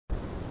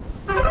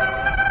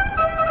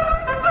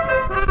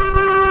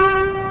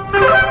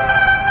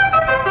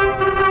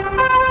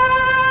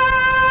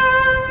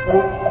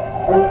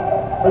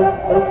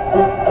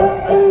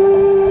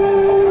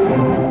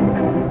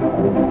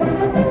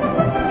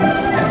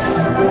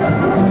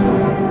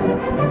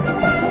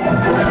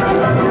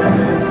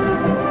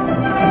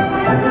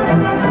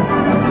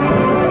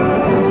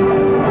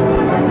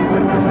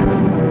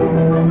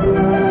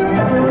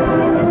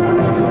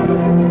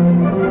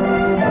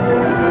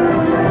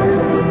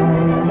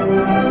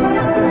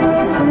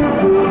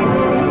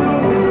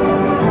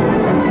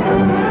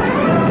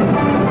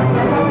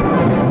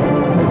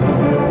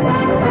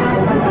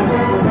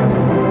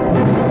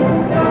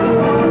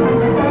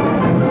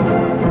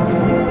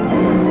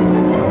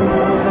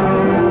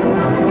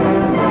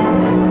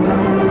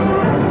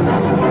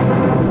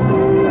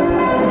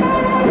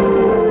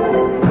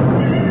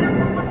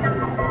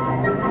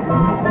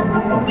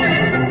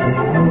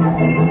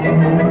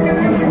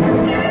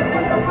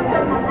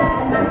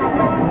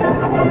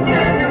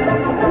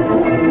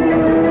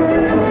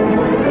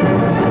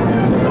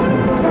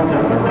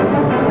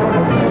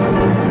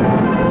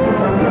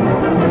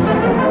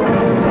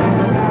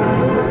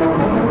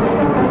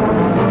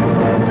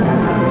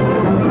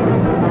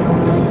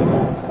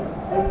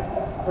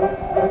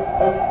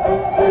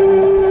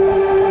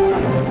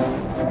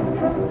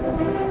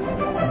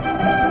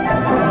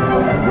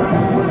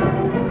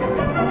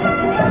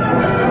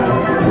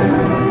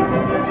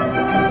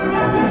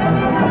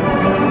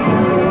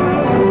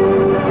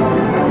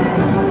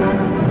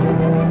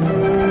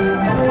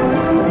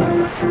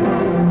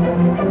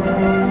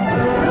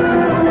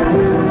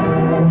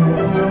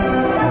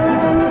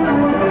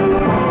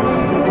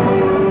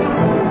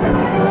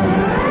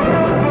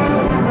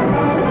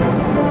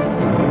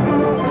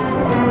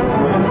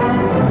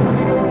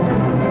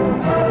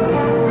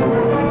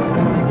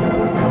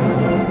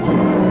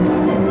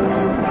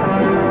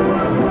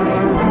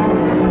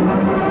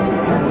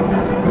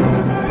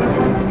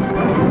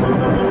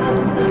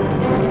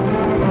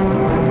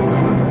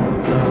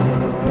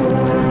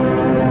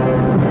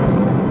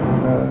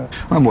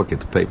I'm looking at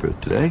the paper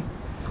today,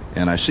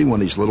 and I see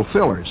one of these little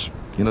fillers.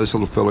 You know these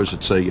little fillers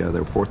that say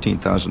there are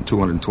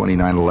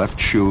 14,229 left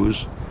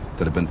shoes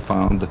that have been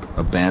found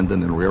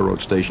abandoned in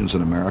railroad stations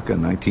in America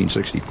in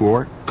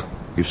 1964?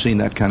 You've seen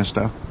that kind of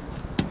stuff?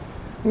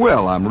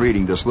 Well, I'm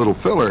reading this little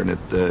filler, and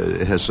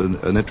it has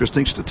an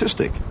interesting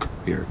statistic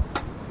here.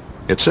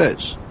 It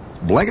says,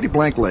 Blankety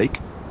Blank Lake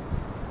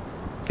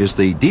is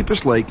the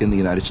deepest lake in the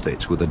United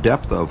States with a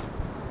depth of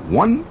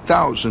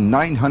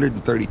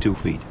 1,932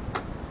 feet.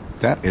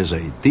 That is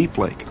a deep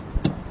lake.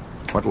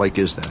 What lake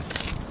is that?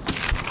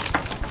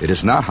 It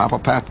is not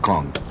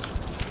Hapapatcong,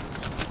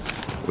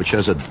 which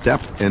has a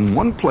depth in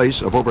one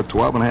place of over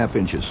 12.5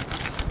 inches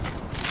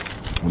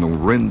when the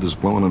wind is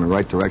blowing in the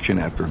right direction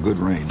after a good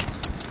rain.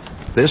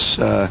 This,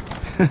 no,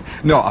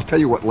 I'll tell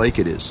you what lake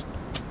it is.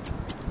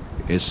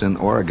 It's in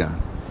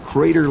Oregon.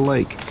 Crater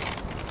Lake.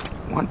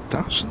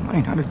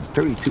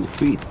 1,932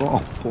 feet.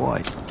 Oh,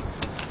 boy.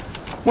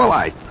 Well,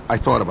 I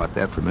thought about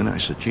that for a minute. I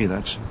said, gee,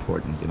 that's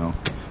important, you know.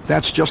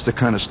 That's just the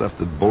kind of stuff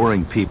that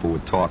boring people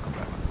would talk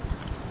about.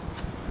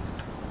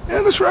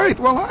 Yeah, that's right.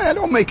 Well, I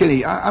don't make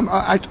any.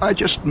 I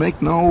just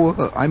make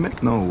no. I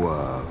make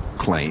no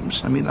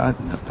claims. I mean,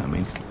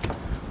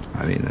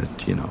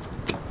 you know.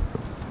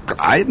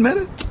 I admit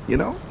it. You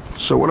know.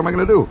 So what am I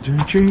going to do?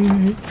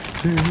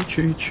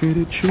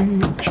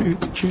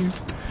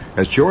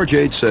 As George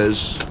Ade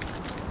says.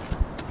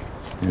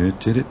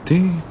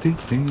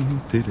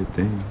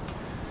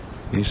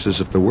 He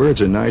says, if the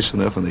words are nice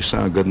enough and they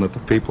sound good enough, the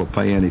people will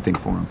pay anything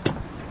for them.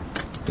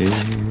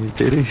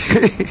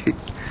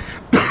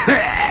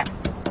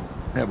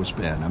 That was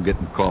bad. I'm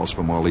getting calls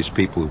from all these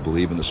people who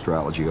believe in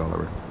astrology all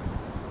over.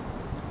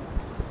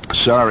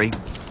 Sorry,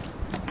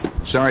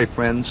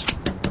 friends.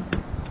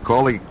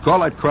 Call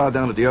that crowd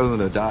down at the other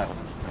end of the dial.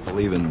 I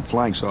believe in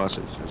flying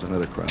saucers. There's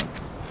another crowd.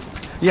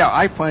 Yeah,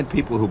 I find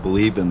people who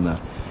believe in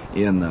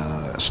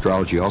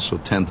astrology also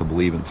tend to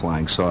believe in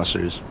flying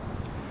saucers.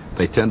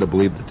 They tend to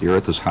believe that the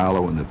earth is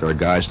hollow and that there are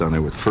guys down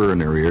there with fur in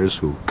their ears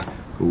who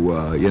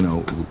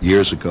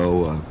years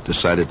ago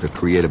decided to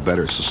create a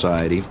better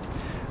society,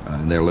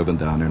 and they're living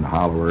down there in the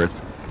hollow earth.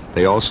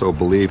 They also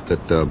believe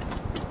that the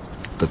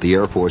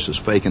Air Force is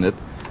faking it.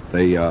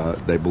 They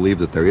believe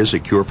that there is a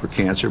cure for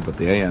cancer, but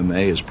the AMA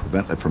is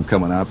preventing it from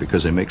coming out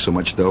because they make so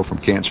much dough from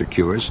cancer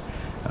cures.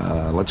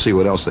 Let's see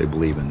what else they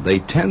believe in. They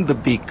tend to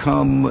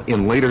become,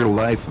 in later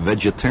life,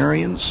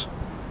 vegetarians.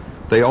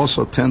 They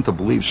also tend to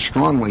believe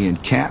strongly in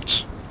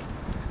cats.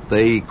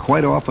 They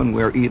quite often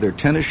wear either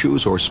tennis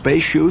shoes or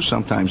space shoes,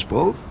 sometimes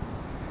both.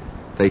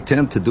 They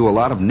tend to do a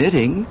lot of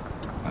knitting.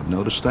 I've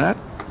noticed that.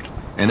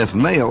 And if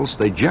males,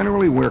 they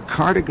generally wear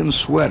cardigan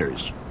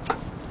sweaters.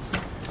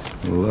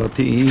 Yes,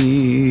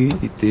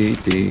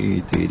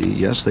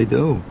 they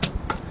do.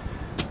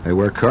 They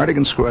wear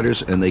cardigan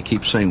sweaters, and they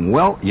keep saying,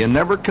 well, you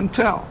never can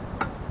tell.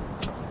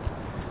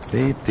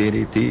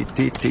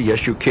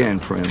 Yes, you can,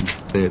 friend.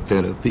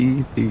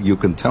 You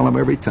can tell them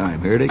every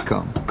time. Here they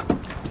come.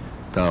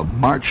 The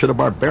March of the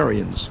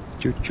Barbarians.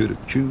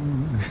 Choo-choo-choo.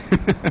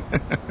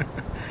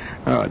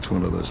 Oh, it's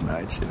one of those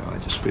nights, you know.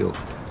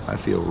 I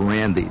feel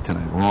randy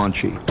tonight,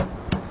 raunchy.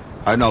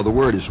 I know the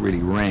word is really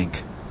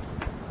rank.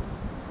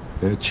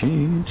 Do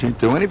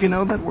any of you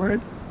know that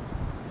word?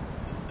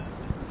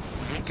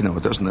 You know,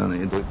 it doesn't.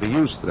 The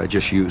use that I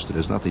just used, it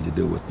has nothing to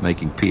do with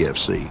making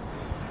PFC.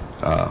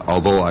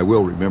 Although I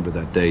will remember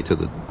that day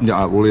to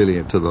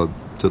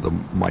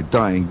my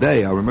dying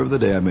day. I remember the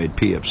day I made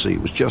PFC.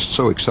 It was just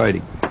so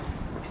exciting.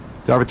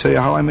 Did I ever tell you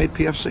how I made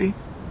PFC?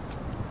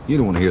 You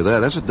don't want to hear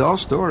that. That's a dull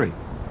story.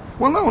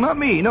 Well, no, not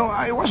me. No,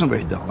 it wasn't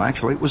very dull,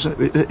 actually.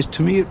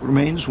 To me, it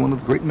remains one of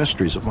the great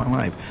mysteries of my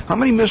life. How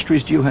many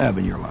mysteries do you have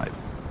in your life?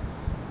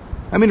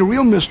 I mean, a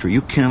real mystery.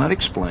 You cannot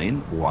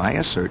explain why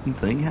a certain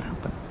thing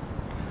happened.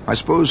 I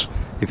suppose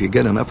if you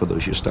get enough of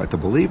those, you start to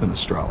believe in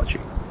astrology.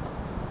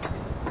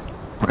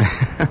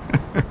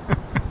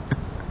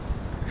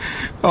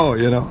 Oh,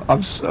 you know,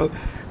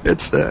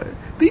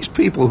 these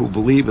people who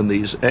believe in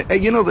these,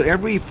 you know that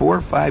every 4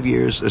 or 5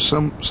 years there's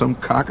some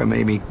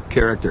cockamamie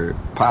character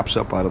pops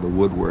up out of the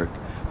woodwork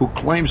who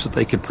claims that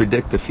they can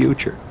predict the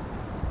future.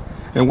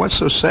 And what's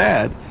so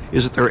sad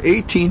is that there are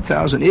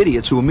 18,000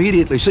 idiots who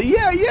immediately say,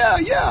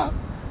 yeah,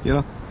 you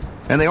know,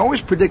 and they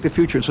always predict the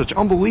future in such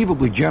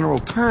unbelievably general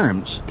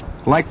terms.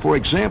 Like, for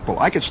example,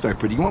 I could start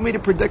predicting. You want me to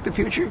predict the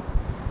future?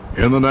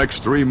 In the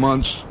next 3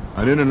 months,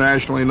 an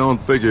internationally known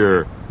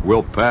figure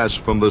will pass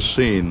from the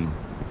scene.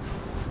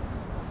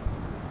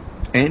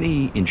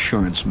 Any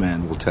insurance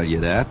man will tell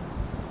you that.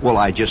 Well,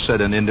 I just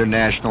said an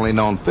internationally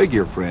known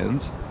figure,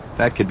 friends.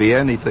 That could be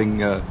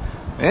anything,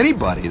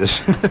 anybody.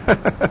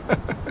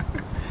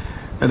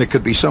 And it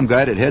could be some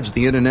guy that heads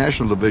the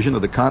international division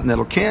of the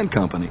Continental Can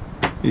Company.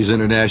 He's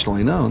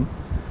internationally known.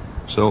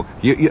 So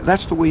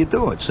that's the way you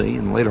do it, see?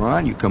 And later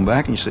on, you come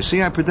back and you say,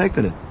 see, I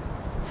predicted it.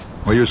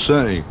 Well, you're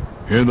saying,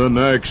 in the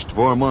next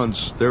 4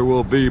 months, there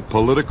will be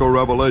political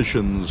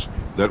revelations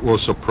that will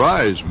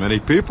surprise many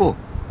people.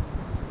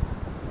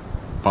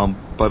 Bum,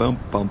 ba-dum,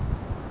 bum.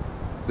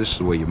 This is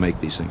the way you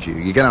make these things.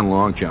 You get on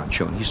Long John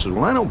show, and he says,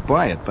 well, I don't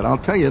buy it, but I'll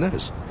tell you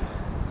this.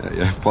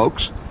 Yeah,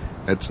 folks.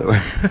 That's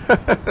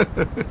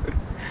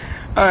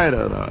I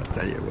don't know. I'll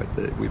tell you what.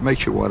 It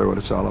makes you wonder what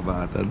it's all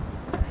about, doesn't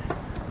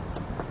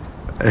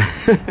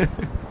it?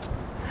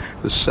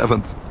 The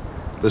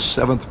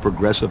seventh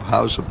progressive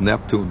house of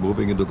Neptune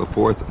moving into the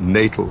fourth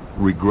natal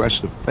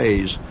regressive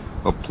phase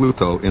of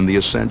Pluto in the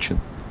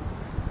ascension.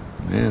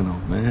 Man, oh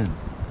man.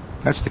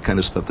 That's the kind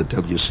of stuff that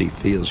W.C.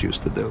 Fields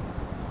used to do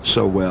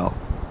so well.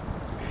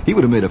 He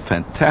would have made a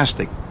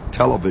fantastic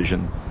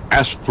television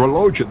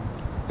astrologian,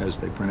 as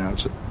they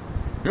pronounce it.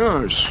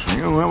 Yes,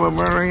 you have a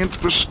very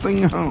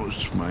interesting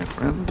house, my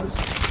friend.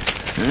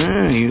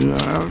 You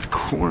are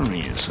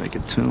Aquarius. I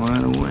could tell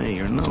right away.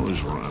 Your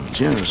nose runs.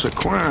 Yes,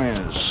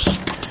 Aquarius.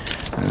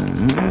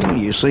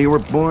 You say you were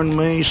born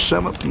May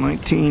 7th,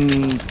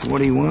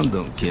 1941.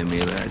 Don't give me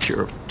that.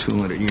 You're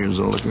 200 years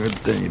old every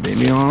day,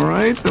 baby. All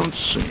right? Don't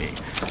see.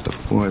 The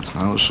fourth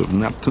house of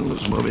Neptune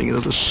is moving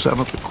into the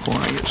seventh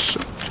Aquarius.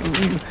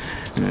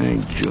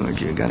 Hey,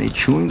 George, you got any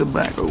chewing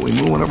tobacco? We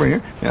moving over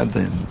here? Yeah,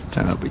 then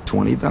that'll be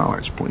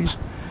 $20, please.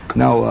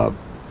 Now,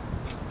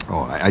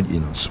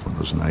 it's one of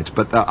those nights.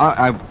 But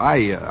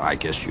I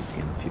guess if you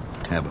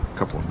have a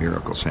couple of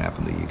miracles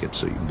happen to you, get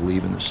so you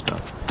believe in this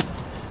stuff.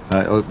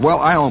 Well,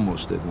 I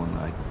almost did one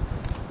night.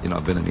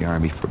 I've been in the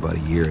Army for about a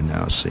year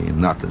now,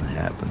 seeing nothing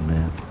happen,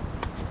 man.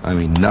 I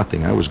mean,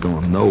 nothing. I was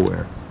going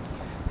nowhere.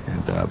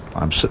 And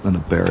I'm sitting in the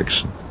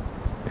barracks.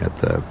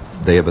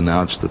 They have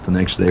announced that the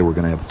next day we're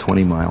going to have a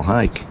 20-mile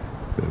hike,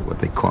 what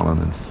they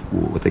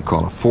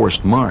call a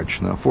forced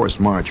march. Now, forced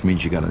march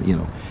means you got to,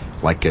 you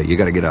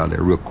got to get out of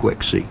there real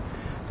quick. See,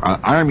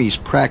 armies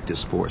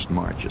practice forced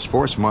marches.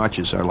 Forced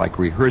marches are like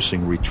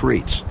rehearsing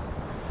retreats.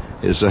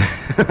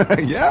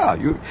 Yeah,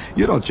 you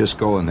don't just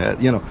go in that.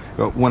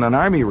 When an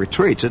army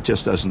retreats, it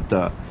just doesn't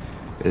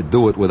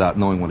do it without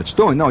knowing what it's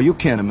doing. No, you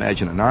can't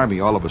imagine an army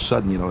all of a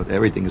sudden,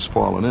 everything is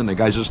falling in. The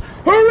guy says,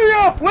 "Hurry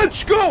up,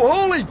 let's go!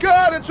 Holy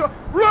God,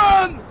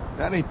 run!"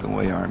 That ain't the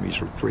way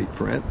armies retreat,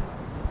 Fred.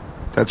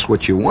 That's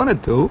what you want to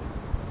do,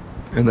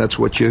 and that's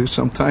what you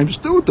sometimes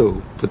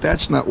do. But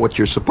that's not what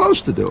you're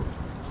supposed to do.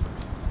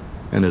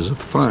 And there's a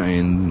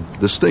fine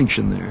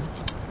distinction there.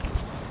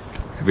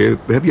 Have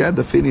you had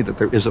the feeling that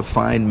there is a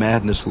fine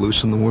madness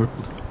loose in the world?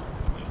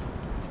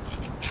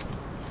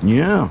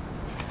 Yeah.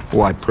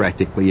 Why,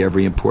 practically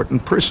every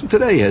important person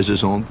today has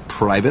his own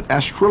private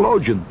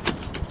astrologian.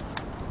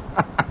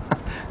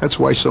 That's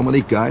why so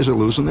many guys are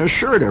losing their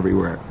shirt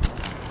everywhere.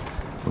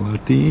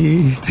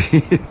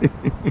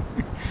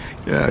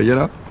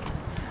 Yeah,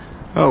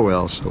 Oh,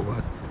 well, so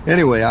what?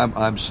 Anyway,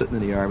 I'm sitting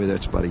in the Army.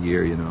 That's about a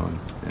year,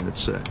 and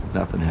it's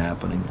nothing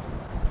happening.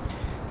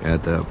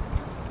 And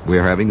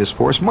we're having this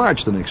forced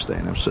march the next day,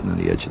 and I'm sitting on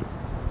the edge of the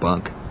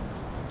bunk.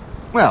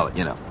 Well,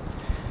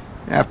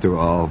 after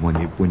all,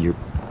 when you're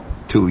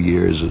 2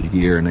 years, a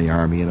year in the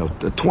Army, a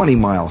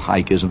 20-mile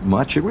hike isn't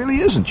much. It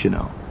really isn't,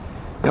 The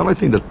only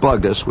thing that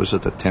bugged us was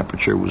that the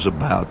temperature was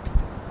about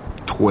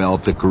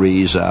 12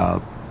 degrees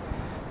out,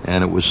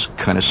 and it was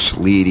kind of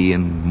sleety,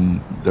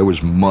 and there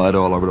was mud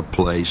all over the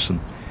place,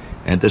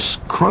 and this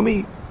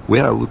crummy, we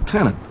had a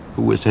lieutenant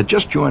who had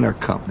just joined our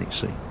company,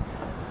 see,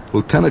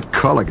 Lieutenant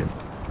Culligan.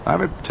 I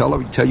ever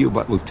tell you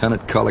about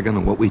Lieutenant Culligan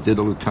and what we did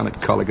to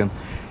Lieutenant Culligan?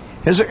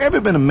 Has there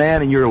ever been a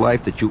man in your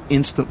life that you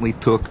instantly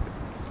took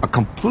a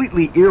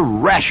completely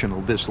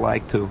irrational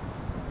dislike to?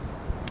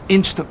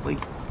 Instantly.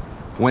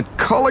 When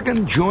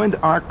Culligan joined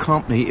our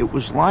company, it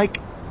was like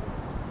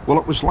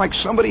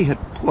somebody had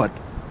put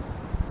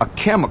a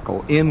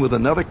chemical in with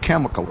another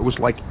chemical. It was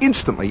like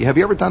instantly. Have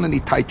you ever done any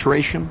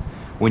titration?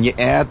 When you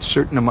add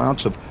certain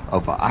amounts of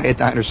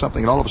iodine or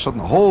something, and all of a sudden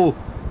all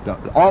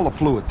the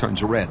fluid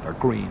turns red or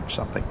green or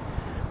something.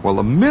 Well,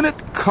 the minute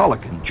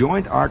Culligan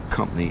joined our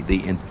company,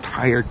 the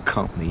entire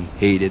company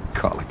hated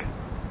Culligan.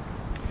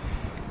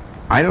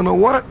 I don't know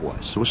what it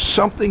was. There was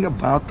something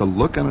about the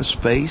look on his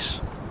face.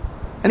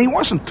 And he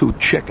wasn't too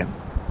chicken.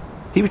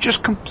 He was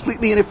just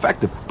completely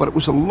ineffective. But it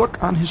was a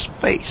look on his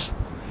face.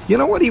 You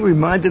know what he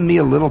reminded me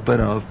a little bit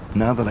of,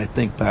 now that I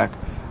think back?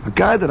 A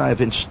guy that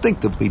I've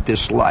instinctively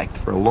disliked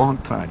for a long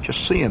time,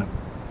 just seeing him.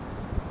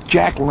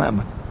 Jack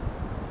Lemmon.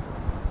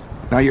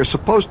 Now, you're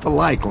supposed to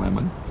like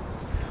Lemmon.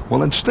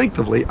 Well,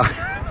 instinctively,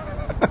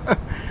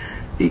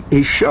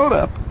 he showed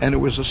up, and there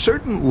was a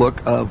certain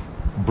look of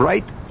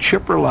bright,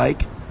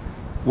 chipper-like,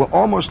 well,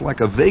 almost like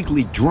a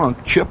vaguely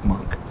drunk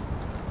chipmunk.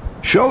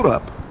 Showed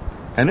up,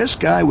 and this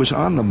guy was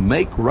on the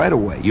make right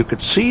away. You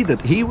could see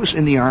that he was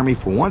in the Army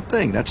for one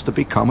thing, that's to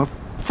become a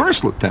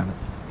first lieutenant.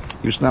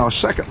 He was now a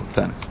second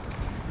lieutenant.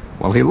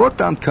 Well, he looked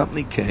on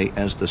Company K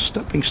as the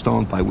stepping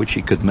stone by which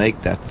he could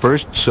make that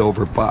first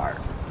silver bar,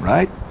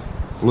 right?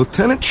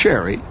 Lieutenant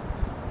Cherry,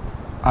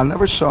 I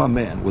never saw a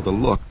man with a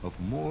look of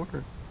more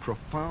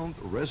profound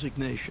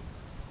resignation.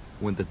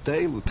 When the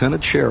day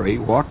Lieutenant Cherry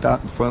walked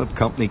out in front of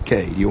Company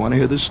K, do you want to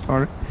hear this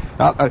story?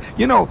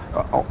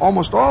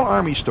 Almost all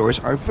Army stories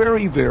are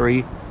very,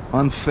 very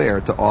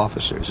unfair to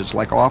officers. It's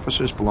like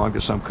officers belong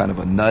to some kind of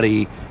a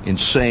nutty,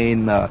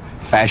 insane,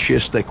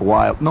 fascistic,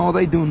 wild... No,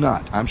 they do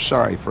not. I'm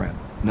sorry, friend.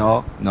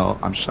 No,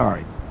 I'm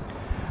sorry.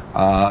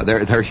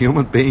 They're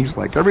human beings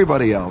like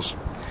everybody else.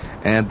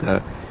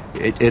 And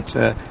it's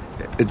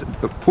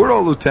poor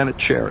old Lieutenant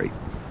Cherry.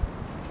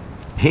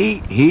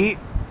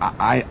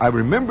 I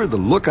remember the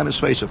look on his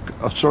face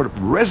of sort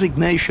of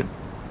resignation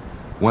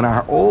when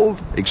our old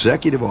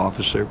executive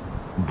officer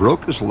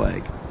broke his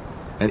leg.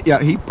 And yeah,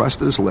 he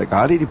busted his leg.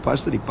 How did he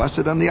bust it? He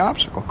busted on the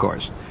obstacle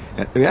course.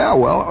 And, yeah,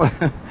 well,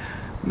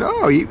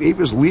 no, he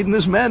was leading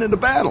his men into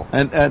battle.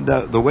 And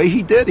the way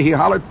he did, he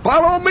hollered,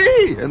 "Follow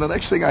me!" And the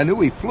next thing I knew,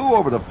 he flew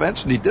over the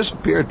fence and he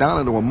disappeared down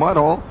into a mud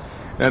hole.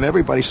 And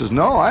everybody says,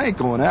 "No, I ain't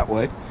going that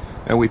way."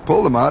 And we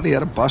pulled him out and he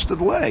had a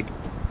busted leg.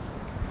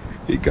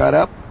 He got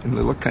up and he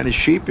looked kind of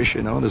sheepish,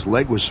 you know, and his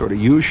leg was sort of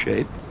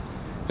U-shaped.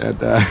 And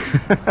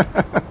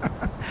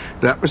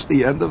that was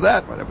the end of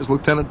that. That was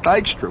Lieutenant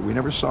Dykstra. We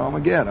never saw him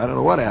again. I don't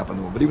know what happened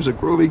to him, but he was a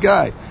groovy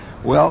guy.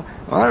 Well,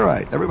 all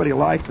right, everybody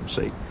liked him,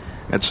 see.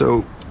 And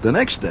so the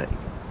next day,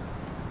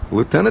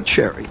 Lieutenant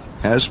Cherry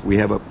we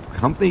have a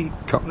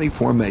company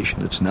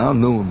formation. It's now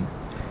noon,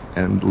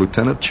 and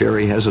Lieutenant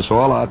Cherry has us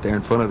all out there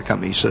in front of the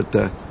company. He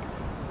said,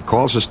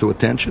 calls us to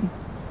attention.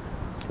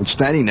 And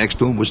standing next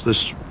to him was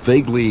this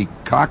vaguely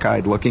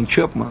cockeyed looking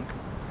chipmunk.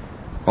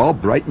 All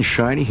bright and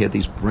shiny. He had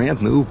these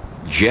brand new,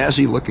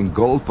 jazzy looking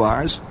gold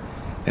bars.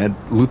 And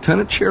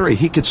Lieutenant Cherry,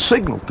 he could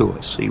signal to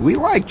us. See, we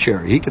like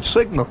Cherry. He could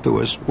signal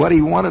to us what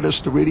he wanted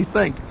us to really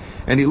think.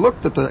 And he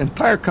looked at the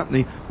entire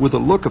company with a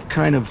look of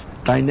kind of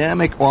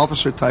dynamic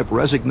officer-type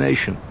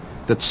resignation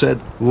that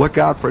said, "Look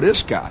out for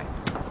this guy."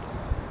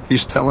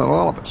 He's telling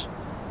all of us.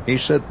 He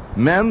said,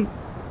 "Men,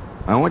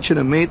 I want you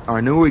to meet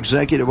our new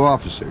executive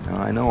officer."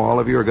 Now, I know all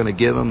of you are going to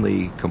give him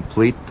the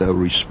complete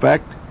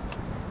respect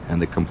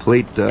and the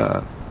complete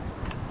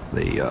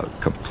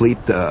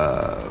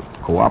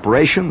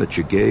cooperation that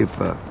you gave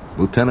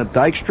Lieutenant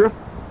Dykstra.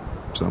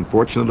 It's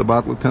unfortunate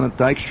about Lieutenant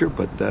Dykstra,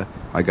 but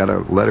I got a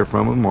letter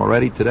from him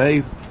already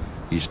today.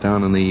 He's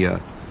down in the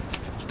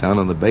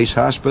base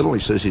hospital.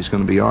 He says he's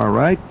going to be all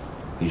right.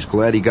 He's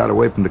glad he got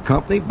away from the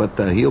company, but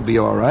he'll be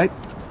all right.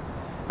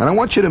 And I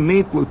want you to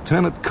meet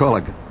Lieutenant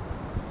Culligan.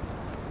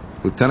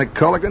 Lieutenant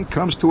Culligan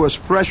comes to us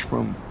fresh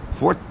from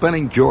Fort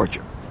Benning,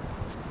 Georgia.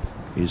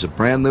 He's a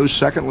brand new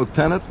second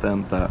lieutenant,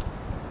 and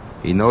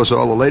he knows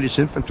all the latest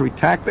infantry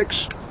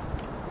tactics.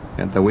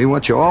 And we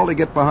want you all to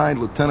get behind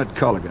Lieutenant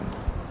Culligan.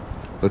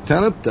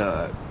 Lieutenant,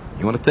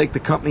 you want to take the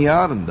company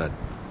out and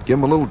give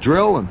them a little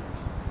drill, and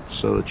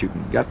so that you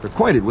can get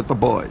acquainted with the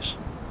boys.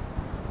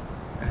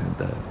 And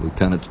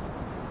Lieutenant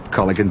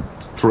Culligan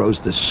throws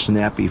this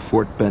snappy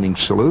Fort Benning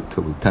salute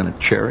to Lieutenant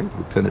Cherry.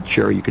 Lieutenant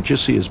Cherry, you could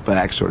just see his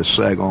back sort of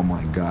sag. Oh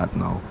my God,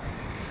 no!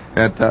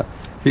 And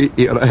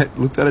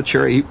Lieutenant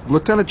Cherry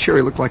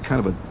looked like kind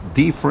of a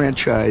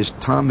defranchised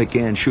Tom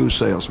McGann shoe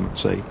salesman,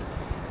 see.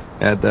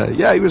 And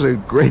yeah, he was a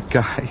great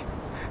guy.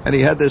 And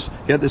he had this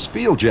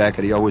field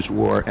jacket he always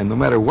wore, and no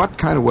matter what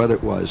kind of weather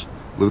it was,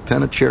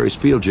 Lieutenant Cherry's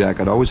field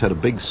jacket always had a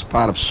big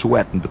spot of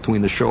sweat in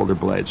between the shoulder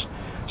blades.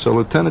 So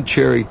Lieutenant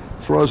Cherry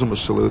throws him a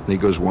salute, and he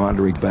goes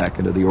wandering back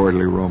into the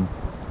orderly room.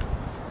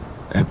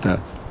 And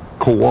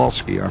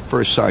Kowalski, our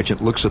first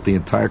sergeant, looks at the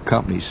entire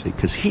company,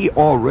 because he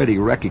already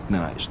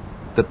recognized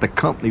that the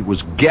company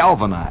was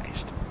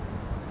galvanized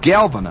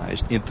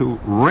into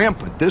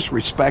rampant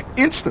disrespect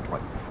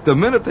instantly, the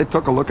minute they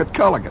took a look at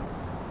Culligan.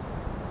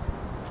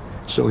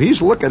 So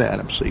he's looking at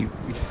him, see,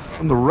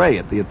 from the ray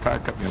at the entire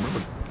company. I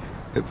remember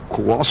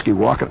Kowalski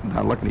walking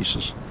down looking, he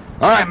says,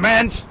 "All right,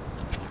 men.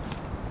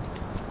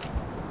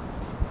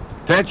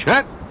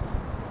 Attention.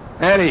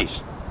 At ease.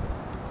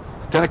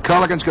 Lieutenant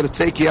Culligan's going to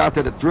take you out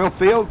to the drill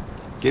field,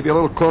 give you a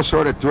little close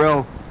order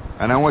drill,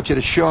 and I want you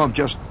to show him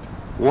just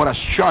what a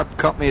sharp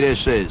company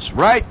this is.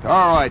 Right?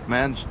 All right,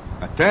 men.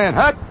 Attend,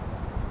 hut.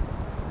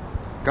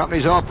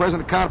 Company's all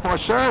present, accounted for,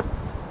 sir."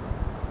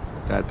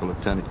 At that, the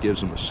lieutenant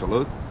gives him a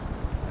salute.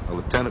 The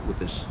lieutenant with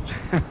this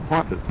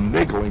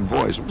niggling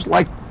voice. It was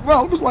like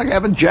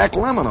having Jack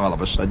Lemmon all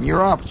of a sudden.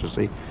 Your officer,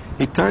 see.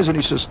 He turns and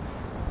he says,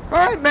 "All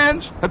right,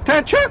 men,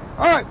 attention.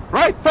 All right,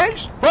 right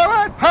face,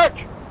 forward,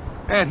 march."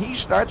 And he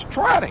starts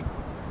trotting.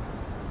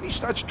 He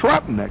starts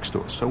trotting next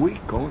to us. So we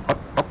go up,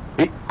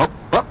 heap, up,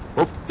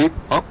 heap,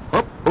 up,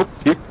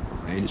 heap.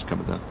 Rain is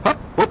coming down. Up,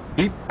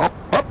 heap, up,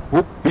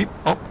 heap,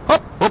 up,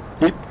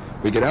 heap.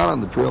 We get out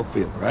on the drill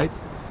field, right?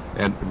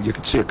 And you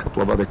can see a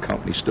couple of other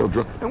companies still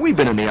drill. And we've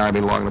been in the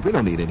Army long enough. We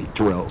don't need any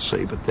drills,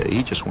 see, but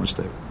he just wants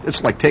to.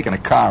 It's like taking a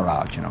car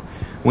out, you know.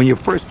 When you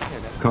first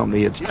get that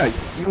company, you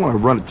want to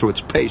run it through its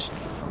pace.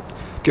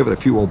 Give it a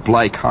few old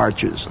Blake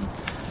arches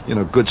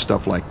and, good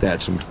stuff like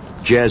that. Some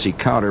jazzy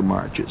counter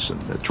marches,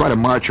 and try to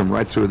march them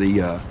right through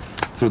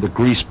the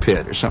grease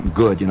pit or something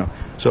good,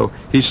 So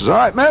he says, "All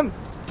right, men.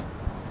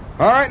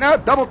 All right, now,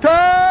 double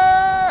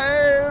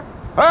time.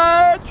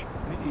 March."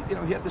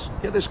 He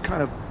had this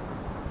kind of.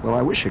 Well,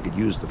 I wish I could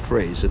use the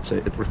phrase.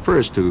 It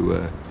refers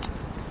to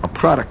a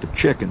product of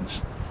chickens.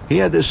 He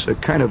had this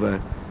kind of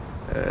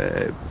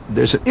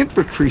there's an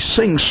infantry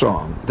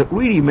sing-song that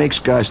really makes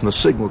guys in the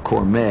Signal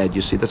Corps mad,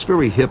 you see. That's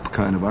very hip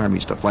kind of Army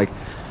stuff. Like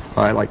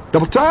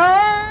double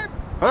time,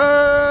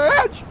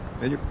 march,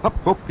 And you hop,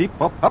 hoop, peep,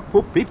 hop, peep, hop,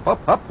 hoop, peep,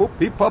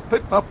 hop,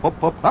 peep, hop,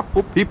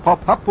 hoop, peep,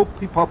 hop, hoop,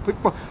 peep, hop, peep,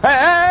 hop.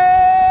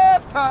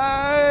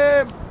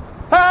 Halftime!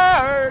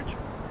 March!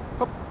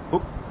 Hop,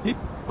 hoop, peep,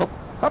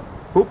 hop,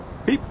 hoop,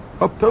 peep,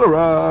 up to the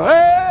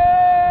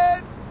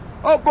right.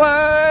 Oh,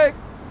 Blake!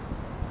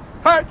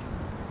 March!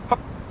 Hop,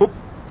 hoop.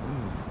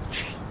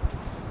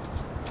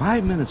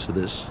 5 minutes of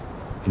this,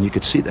 and you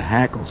could see the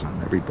hackles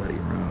on everybody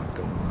around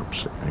going up.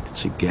 So I could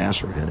see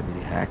Gasser ahead of me.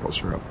 The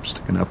hackles are up,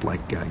 sticking up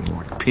like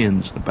like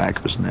pins in the back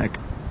of his neck.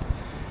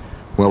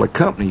 Well, the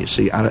company, you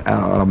see, out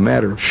of a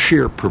matter of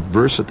sheer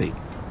perversity,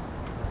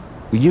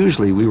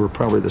 we were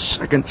probably the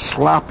second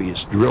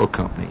sloppiest drill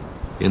company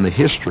in the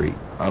history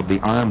of the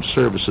armed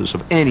services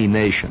of any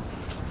nation.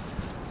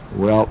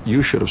 Well,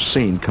 you should have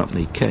seen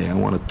Company K. I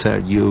want to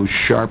tell you,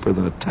 sharper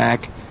than a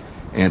tack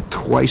and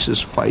twice as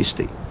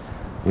feisty.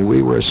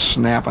 We were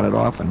snapping it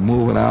off and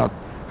moving out.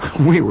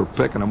 We were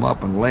picking them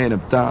up and laying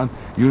them down.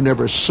 You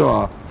never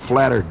saw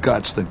flatter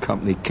guts than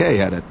Company K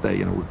had that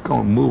day. We're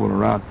going moving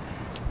around.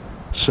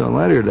 So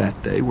later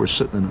that day, we're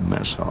sitting in a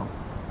mess hall.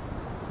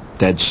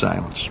 Dead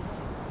silence.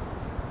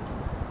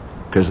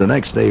 Because the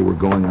next day we're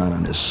going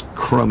on this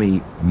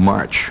crummy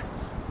march,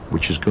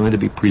 which is going to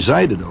be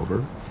presided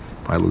over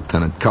by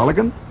Lieutenant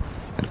Culligan.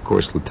 And, of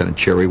course, Lieutenant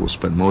Cherry will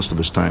spend most of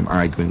his time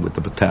arguing with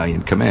the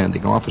battalion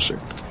commanding officer,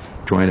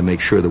 trying to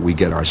make sure that we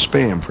get our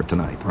spam for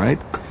tonight, right?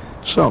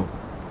 So,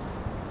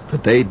 the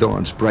day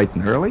dawns bright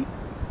and early.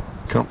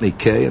 Company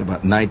K and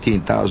about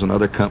 19,000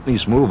 other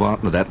companies move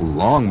on to that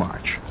long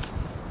march.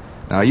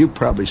 Now, you've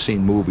probably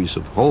seen movies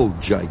of whole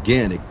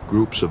gigantic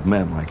groups of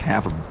men, like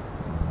half a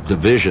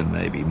division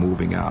maybe,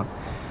 moving out.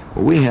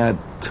 Well, we had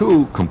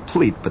 2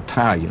 complete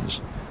battalions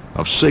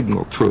of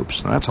signal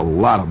troops. Now, that's a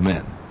lot of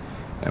men.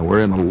 And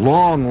we're in a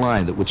long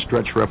line that would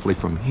stretch roughly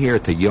from here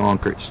to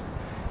Yonkers.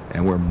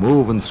 And we're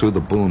moving through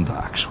the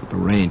boondocks with the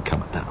rain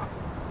coming down.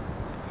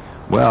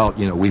 Well,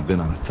 we've been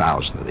on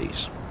 1,000 of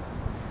these.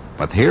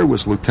 But here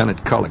was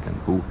Lieutenant Culligan,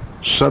 who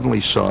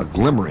suddenly saw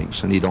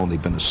glimmerings, and he'd only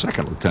been a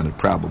second lieutenant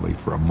probably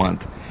for a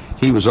month.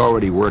 He was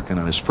already working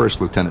on his first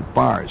lieutenant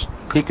bars.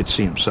 He could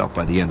see himself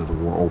by the end of the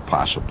war,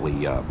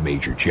 possibly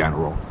Major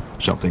General,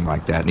 something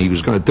like that. And he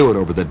was going to do it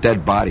over the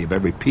dead body of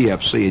every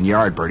PFC and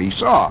Yardbird he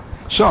saw.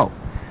 So,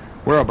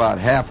 we're about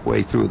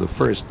halfway through the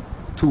first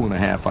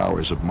 2.5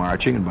 hours of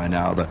marching, and by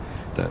now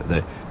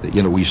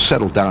we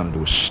settled down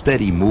into a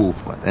steady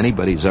movement.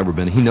 Anybody who's ever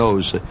been, he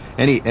knows that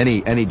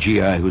any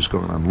GI who's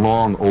going on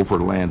long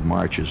overland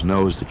marches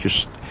knows that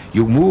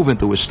you move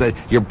into a state.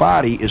 Your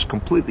body is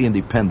completely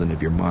independent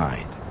of your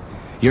mind.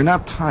 You're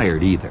not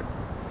tired either.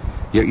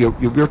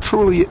 You're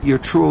truly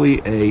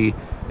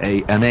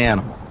an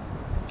animal.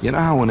 You know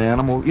how an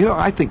animal?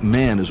 I think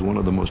man is one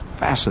of the most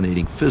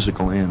fascinating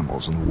physical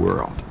animals in the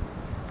world.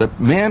 That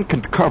man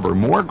can cover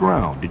more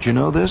ground. Did you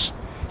know this?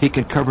 He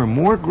can cover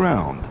more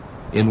ground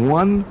in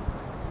one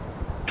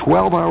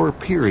 12-hour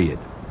period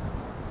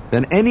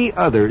than any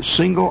other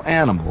single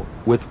animal,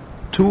 with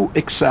 2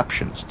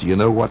 exceptions. Do you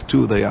know what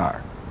 2 they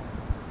are?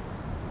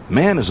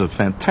 Man is a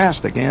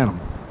fantastic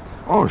animal.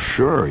 Oh,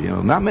 sure,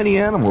 not many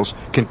animals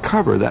can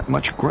cover that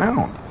much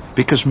ground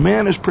because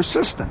man is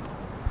persistent.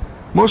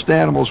 Most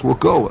animals will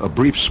go a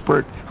brief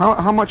spurt.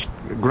 How much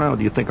ground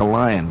do you think a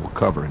lion will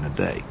cover in a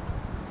day?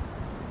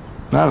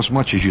 Not as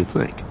much as you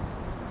think.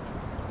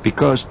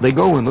 Because they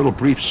go in little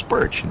brief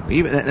spurts,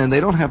 and they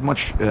don't have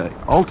much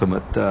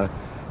ultimate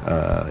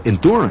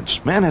endurance.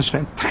 Man has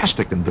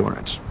fantastic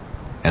endurance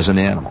as an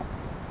animal,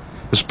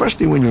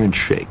 especially when you're in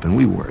shape, and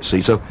we were.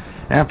 See, so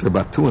after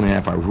about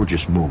 2.5 hours, we're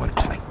just moving,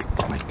 clink,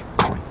 clink,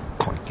 clink,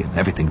 clink, and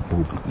everything's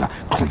moving. Now,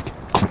 clink,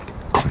 clink,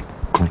 clink,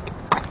 clink,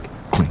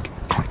 clink, clink, clink,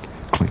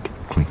 clink, clink,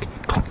 clink, clink,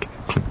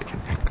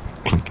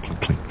 clink, clink.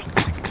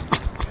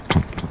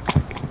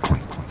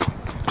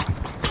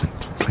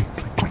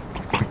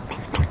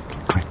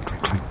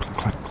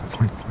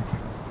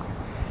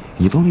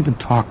 You don't even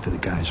talk to the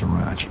guys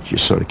around you. You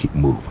just sort of keep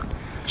moving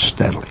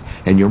steadily.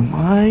 And your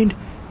mind,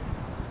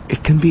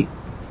 it can be,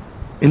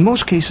 in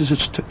most cases,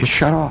 it's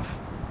shut off.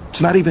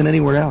 It's not even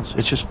anywhere else.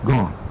 It's just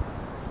gone.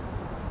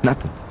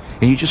 Nothing.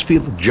 And you just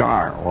feel the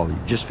jar. You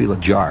just feel a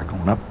jar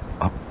going up,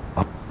 up,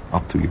 up,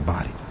 up through your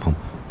body. Boom,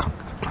 clunk,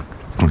 clunk,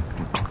 clunk,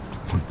 clunk,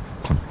 clunk,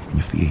 clunk. And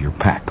you feel your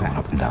back going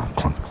up and down.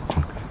 Clunk,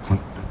 clunk,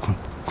 clunk, clunk,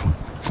 clunk,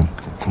 clunk,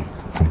 clunk,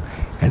 clunk.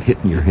 And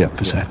hitting your hip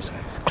is that.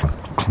 Clunk,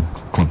 clunk,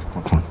 clunk, clunk.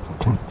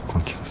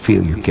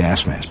 Feel your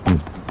gas mask,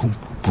 boom, boom,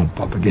 boom,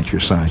 up against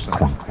your side,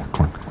 clunk, clunk,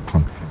 clunk,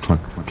 clunk,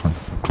 clunk, clunk,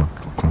 clunk, clunk,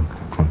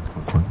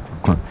 clunk,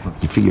 clunk.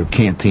 You feel your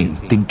canteen,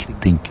 dink,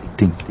 dink, dink,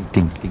 dink,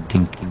 dink,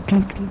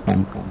 clunk,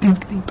 boom,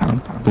 dink, dink,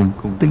 boom,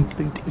 dink,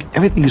 dink.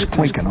 Everything is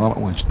clinking all at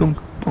once. Dunk,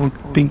 boom,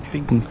 bing,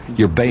 boom.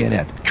 Your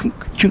bayonet, chunk,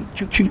 chunk,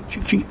 chunk, chunk,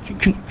 chunk, chunk,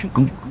 chunk,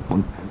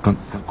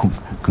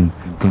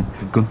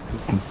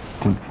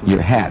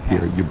 your hat,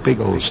 your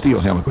big old steel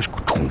helmet goes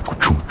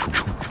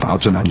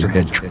bouncing on your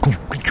head.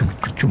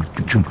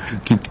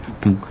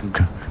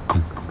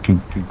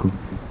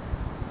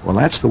 Well,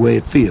 that's the way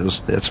it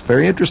feels. That's a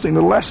very interesting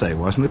little essay,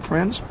 wasn't it,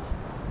 friends?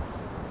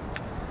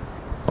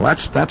 Well,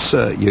 that's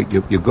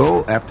you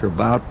go after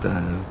about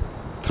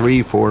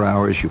 3-4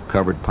 hours. You've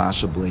covered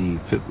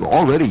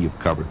already. You've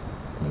covered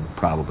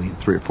probably in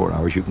 3 or 4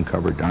 hours. You can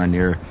cover darn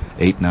near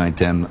 8,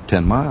 9,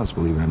 10 miles.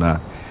 Believe it or not.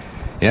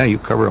 Yeah, you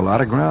cover a lot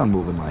of ground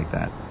moving like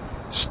that.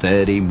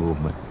 Steady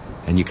movement.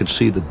 And you can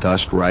see the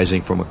dust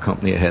rising from a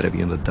company ahead of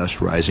you and the dust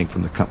rising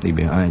from the company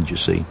behind you,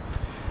 see.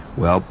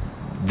 Well,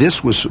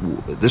 this was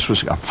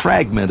a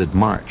fragmented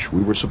march.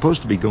 We were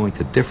supposed to be going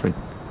to different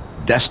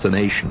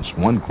destinations.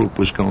 One group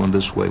was going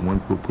this way, one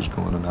group was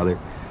going another.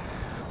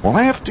 Well,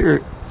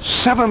 after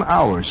 7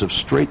 hours of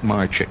straight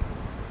marching,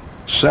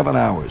 7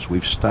 hours,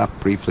 we've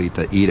stopped briefly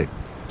to eat a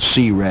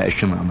sea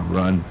ration on the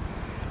run,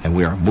 and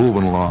we are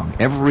moving along.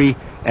 Every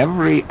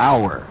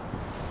hour,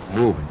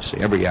 moving, see,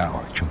 every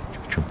hour.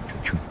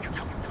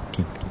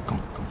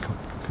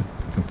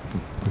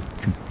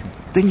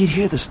 Then you'd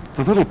hear the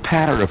little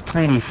patter of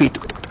tiny feet.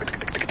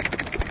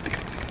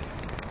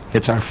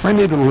 It's our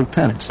friendly little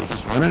lieutenant. So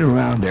he's running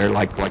around there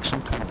like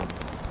some kind of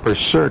a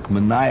berserk,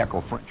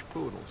 maniacal French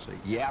poodle, see,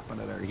 yapping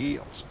at our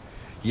heels,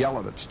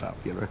 yelling at stuff.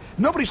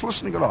 Nobody's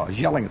listening at all. He's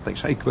yelling at things.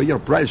 Hey,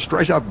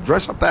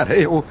 dress up that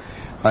hay-ho.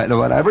 But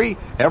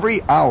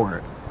every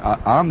hour,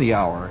 on the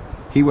hour,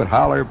 he would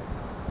holler,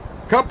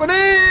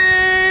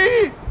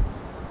 "Company!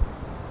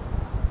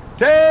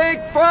 Take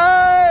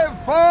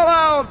 5! Fall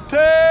out!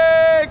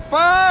 Take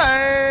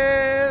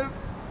 5!"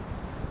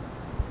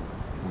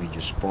 We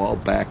just fall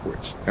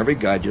backwards. Every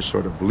guy just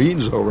sort of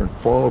leans over and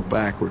falls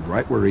backward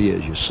right where he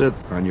is. You sit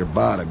on your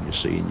bottom, you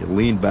see, and you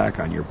lean back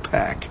on your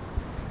pack.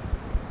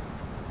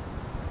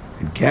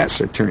 And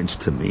Gasser turns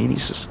to me and he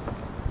says,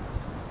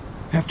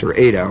 after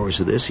 8 hours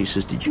of this, he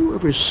says, "Did you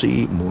ever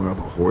see more of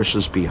a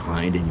horse's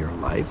behind in your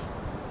life?"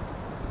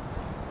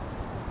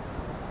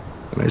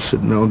 And I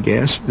said, "No,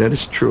 Gasser, that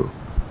is true."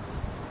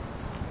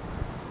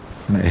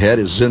 And I had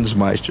his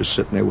Zinsmeister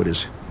sitting there with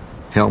his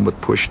helmet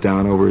pushed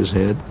down over his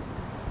head.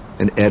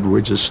 And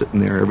Edwards is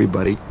sitting there,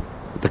 everybody.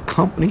 The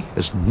company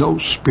has no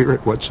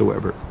spirit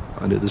whatsoever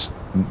under this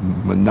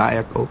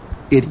maniacal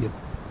idiot.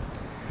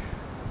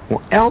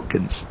 Well,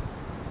 Elkins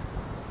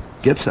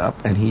gets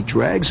up and he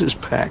drags his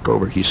pack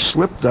over. He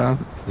slipped the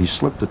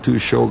 2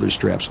 shoulder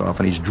straps off,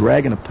 and he's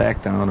dragging a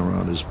pack down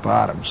around his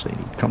bottom. See,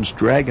 he comes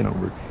dragging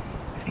over,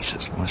 and he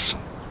says, "Listen,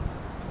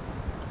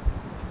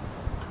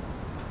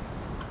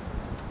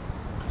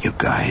 you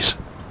guys,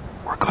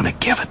 we're going to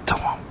give it to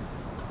him."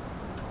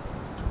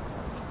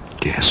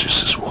 Gasser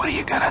says, "What are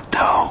you going to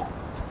do?"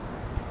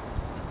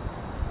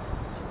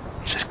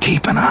 He says,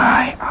 "Keep an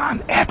eye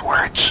on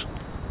Edwards.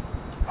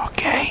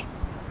 Okay?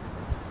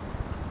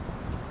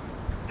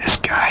 This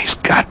guy's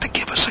got to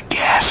give us a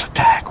gas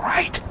attack,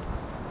 right?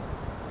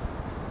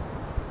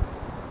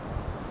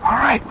 All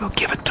right, we'll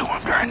give it to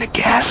him during the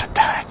gas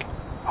attack.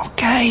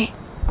 Okay?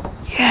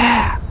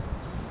 Yeah."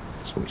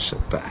 So we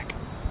sit back.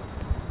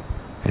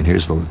 And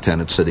here's the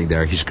lieutenant sitting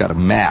there. He's got a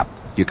map.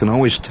 You can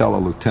always tell a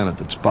lieutenant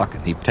that's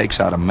bucking. He takes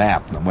out a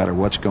map. No matter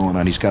what's going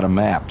on, he's got a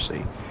map,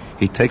 see.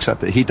 He takes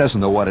out he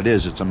doesn't know what it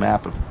is. It's a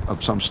map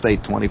of some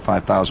state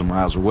 25,000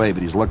 miles away,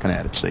 but he's looking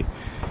at it, see.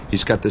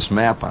 He's got this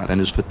map out, and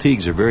his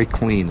fatigues are very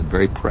clean and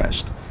very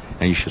pressed.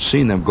 And you should have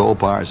seen them gold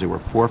bars. They were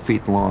 4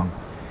 feet long.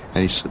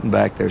 And he's sitting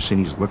back there,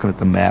 seeing, he's looking at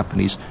the map,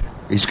 and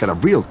he's got a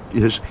real,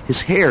 his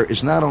hair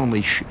is not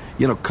only,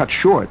 cut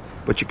short,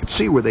 but you can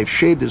see where they've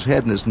shaved his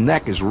head, and his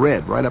neck is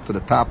red right up to the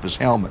top of his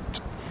helmet.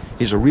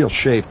 He's a real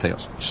shaved tail.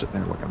 He's sitting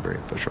there looking very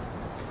official.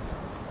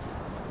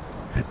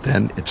 And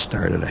then it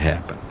started to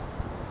happen.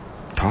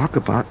 Talk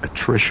about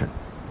attrition.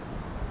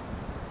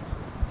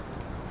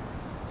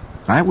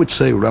 I would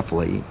say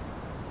roughly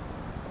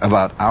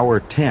about hour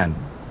 10,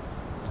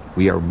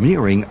 we are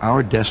nearing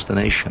our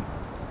destination,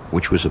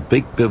 which was a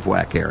big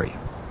bivouac area.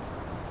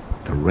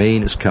 The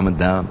rain is coming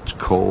down. It's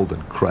cold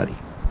and cruddy.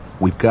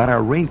 We've got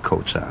our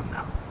raincoats on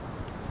now,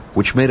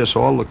 which made us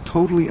all look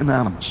totally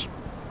anonymous.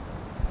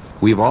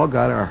 We've all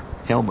got our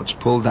helmets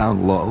pulled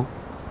down low,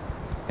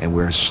 and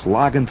we're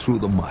slogging through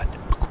the mud.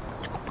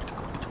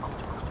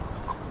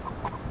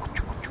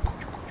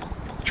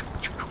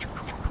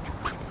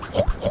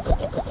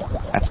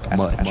 That's the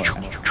mud.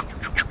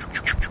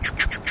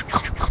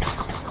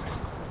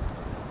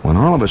 When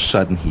all of a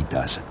sudden he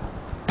does it,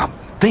 the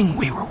thing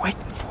we were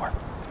waiting for.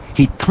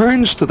 He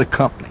turns to the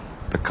company.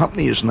 The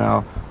company is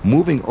now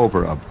moving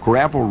over a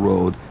gravel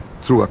road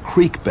through a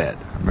creek bed.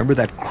 Remember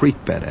that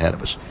creek bed ahead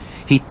of us.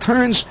 He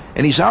turns,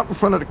 and he's out in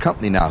front of the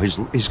company now.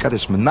 He's got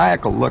this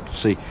maniacal look,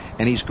 see,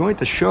 and he's going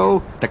to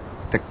show the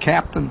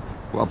captain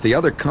of the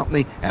other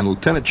company and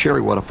Lieutenant Cherry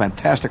what a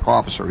fantastic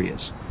officer he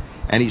is.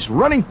 And he's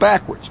running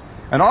backwards,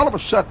 and all of a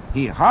sudden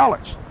he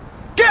hollers,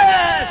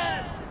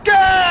 "Gas!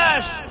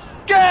 Gas!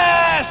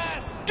 Gas!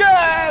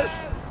 Gas!"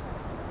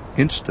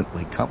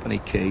 Instantly, Company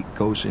K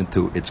goes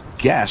into its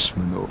gas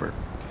maneuver.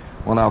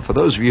 Well, now, for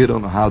those of you who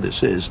don't know how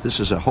this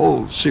is a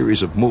whole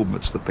series of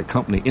movements that the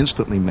company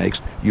instantly makes.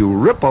 You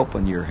rip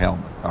open your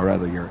helmet, or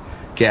rather your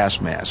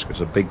gas mask.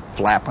 There's a big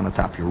flap on the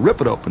top. You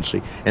rip it open,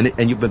 see,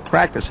 and you've been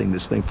practicing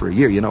this thing for a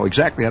year. You know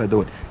exactly how to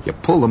do it. You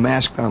pull the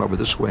mask down over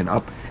this way and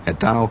up and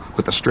down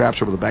with the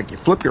straps over the back. You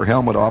flip your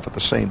helmet off at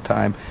the same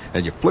time,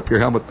 and you flip your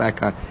helmet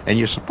back on, and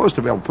you're supposed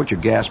to be able to put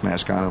your gas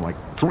mask on in like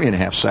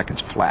 3.5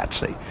 seconds flat,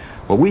 see.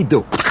 Well, we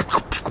do.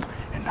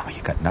 And now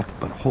you got nothing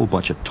but a whole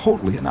bunch of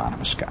totally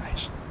anonymous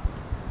guys,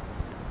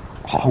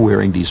 all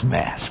wearing these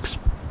masks.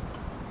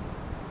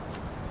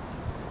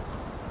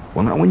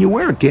 Well, now, when you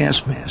wear a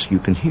gas mask, you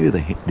can hear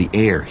the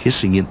air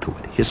hissing into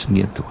it.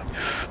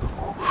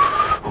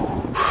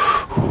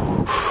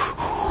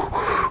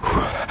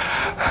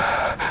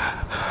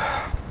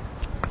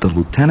 The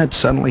lieutenant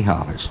suddenly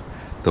hollers.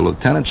 Double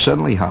time!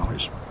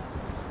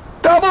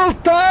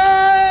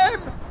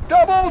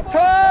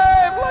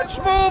 Let's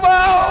move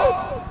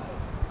out!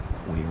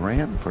 We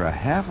ran for a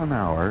half an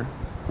hour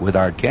with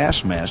our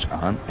gas mask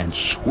on and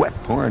sweat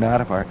pouring out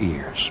of our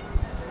ears.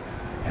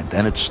 And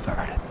then it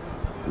started.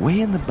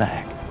 Way in the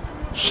back,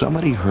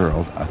 somebody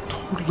hurled a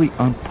totally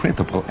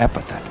unprintable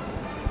epithet.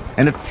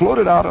 And it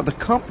floated out of the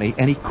company,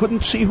 and he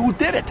couldn't see who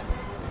did it.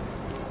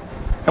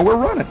 And we're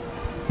running.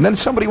 And then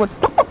somebody went...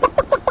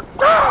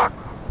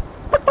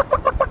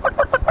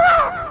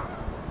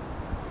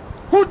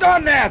 Who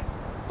done that?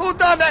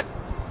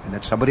 And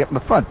then somebody up in the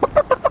front. The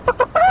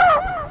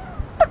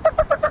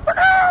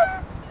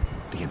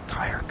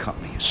entire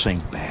company is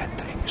saying bad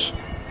things.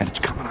 And it's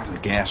coming out of the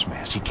gas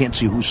mask. You can't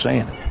see who's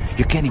saying it.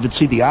 You can't even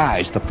see the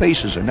eyes, the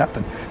faces, or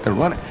nothing. They're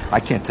running.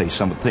 I can't tell you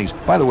some of the things.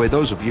 By the way,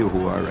 those of you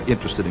who are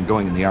interested in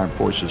going in the armed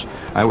forces,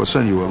 I will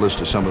send you a list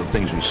of some of the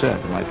things we said.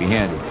 It might be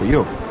handy for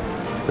you.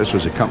 This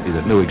was a company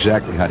that knew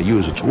exactly how to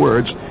use its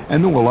words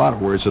and knew a lot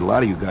of words that a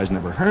lot of you guys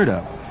never heard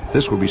of.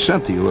 This will be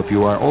sent to you if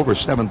you are over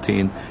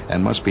 17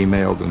 and must be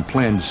mailed in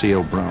plain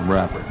sealed brown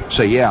wrapper.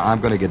 Say, yeah,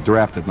 I'm going to get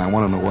drafted and I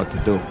want to know what to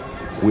do.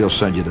 We'll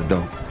send you the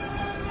dope.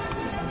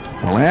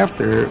 Well,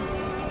 after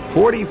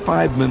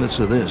 45 minutes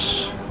of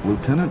this,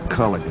 Lieutenant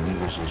Culligan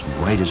was as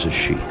white as a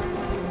sheet.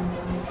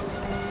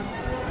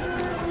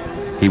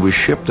 He was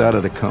shipped out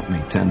of the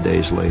company 10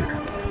 days later.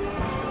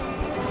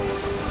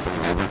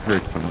 Never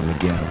heard from him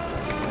again.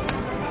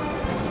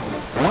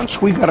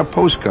 Once we got a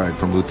postcard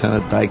from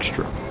Lieutenant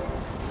Dykstra.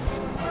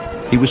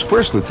 He was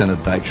First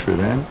Lieutenant Dykstra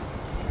then.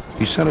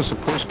 He sent us a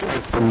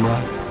postcard from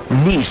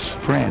Nice,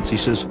 France. He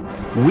says,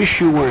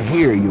 "Wish you were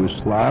here, you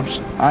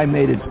slobs. I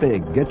made it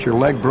big. Get your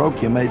leg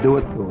broke, you may do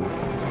it too."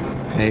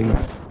 Hang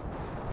on.